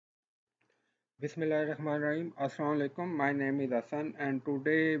Bismillahirrahmanirrahim. Assalamu alaikum. My name is Hassan and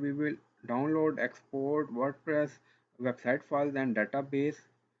today we will download, export WordPress website files and database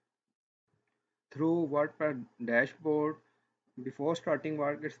through WordPress dashboard. Before starting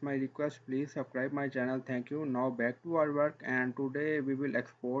work, it's my request, please subscribe my channel. Thank you. Now back to our work, and today we will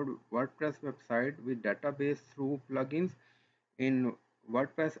export WordPress website with database through plugins in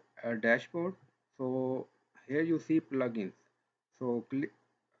WordPress dashboard. So here you see plugins. So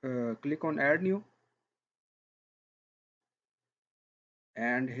click on add new,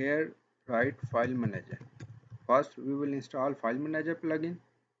 and here write file manager. First we will install file manager plugin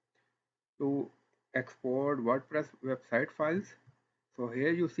to export WordPress website files. So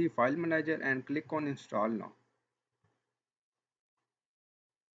here you see file manager and click on install now.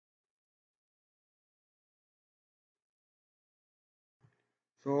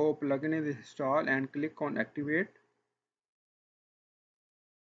 So plugin is installed and click on activate.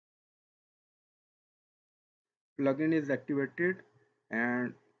 Plugin is activated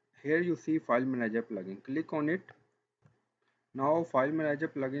and here you see file manager plugin. Click on it. Now file manager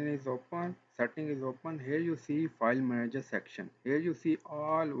plugin is open, setting is open. Here you see file manager section. Here you see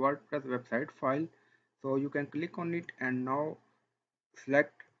all WordPress website file. So you can click on it and now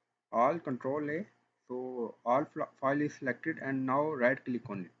select all, control A. So all file is selected and now right click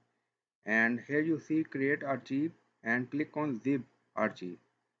on it. And here you see create archive and click on zip archive.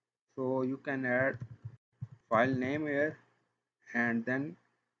 So you can add file name here and then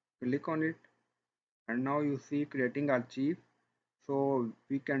click on it, and now you see creating archive. So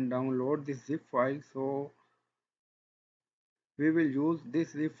we can download this zip file. So we will use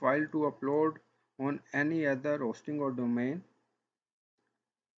this zip file to upload on any other hosting or domain.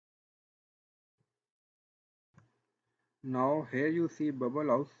 Now here you see bubble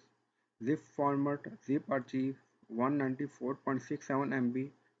house zip format, zip archive 194.67 MB.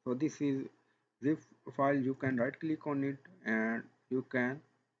 So this is zip file. You can right click on it and you can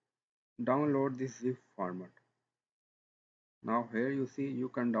download this zip format. Now here you see you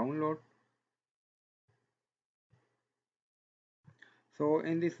can download. So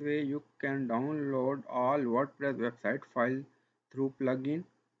in this way you can download all WordPress website file through plugin.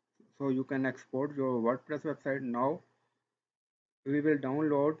 So you can export your WordPress website. Now we will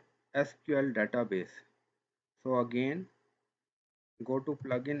download SQL database. So again go to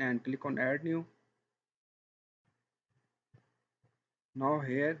plugin and click on add new. Now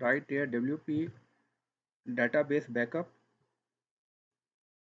here right here WP database backup.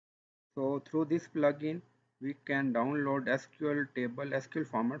 So through this plugin we can download SQL table, SQL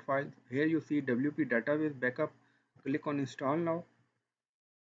format files. Here you see WP database backup. Click on install now.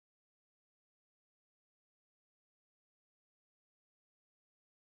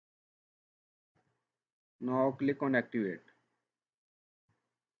 Now click on activate.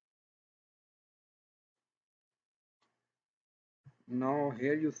 Now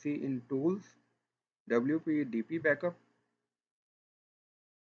here you see in tools WP DP backup.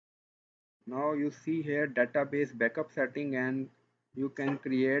 Now you see here database backup setting, and you can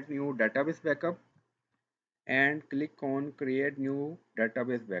create new database backup and click on create new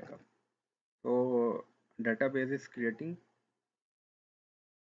database backup. So database is creating.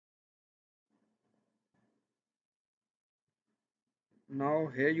 Now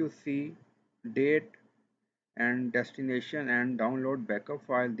here you see date and destination and download backup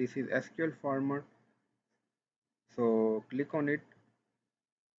file. This is SQL format. So click on it.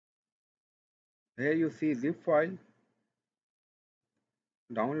 Here you see zip file,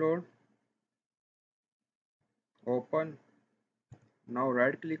 download, open. Now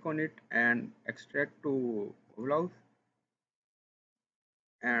right click on it and extract to browse,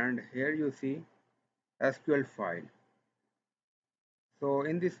 and here you see SQL file. So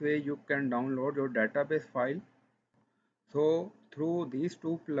in this way you can download your database file. So through these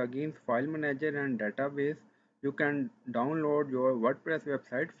two plugins, file manager and database, you can download your WordPress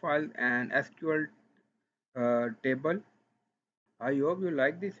website file and SQL table. I hope you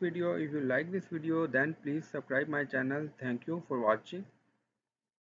like this video. If you like this video, then please subscribe my channel. Thank you for watching.